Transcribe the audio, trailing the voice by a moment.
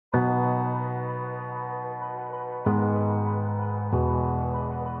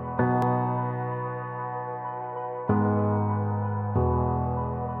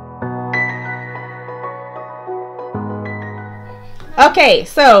Okay,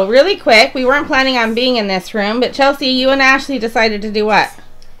 so really quick, we weren't planning on being in this room, but Chelsey, you and Ashley decided to do what?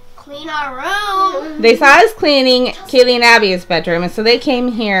 Clean our room. They saw us cleaning Kaylee and Abby's bedroom, and so they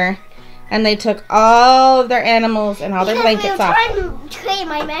came here and they took all of their animals and all their blankets off. They were trying to clean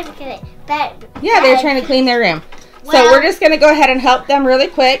my magic bed. Yeah, they were trying to clean their room. So we're just going to go ahead and help them really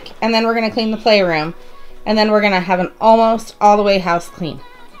quick, and then we're going to clean the playroom. And then we're going to have an almost all the way house clean.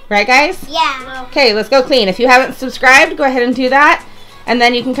 Right, guys? Yeah. Okay, let's go clean. If you haven't subscribed, go ahead and do that. And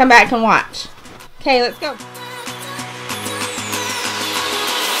then you can come back and watch. Okay, let's go.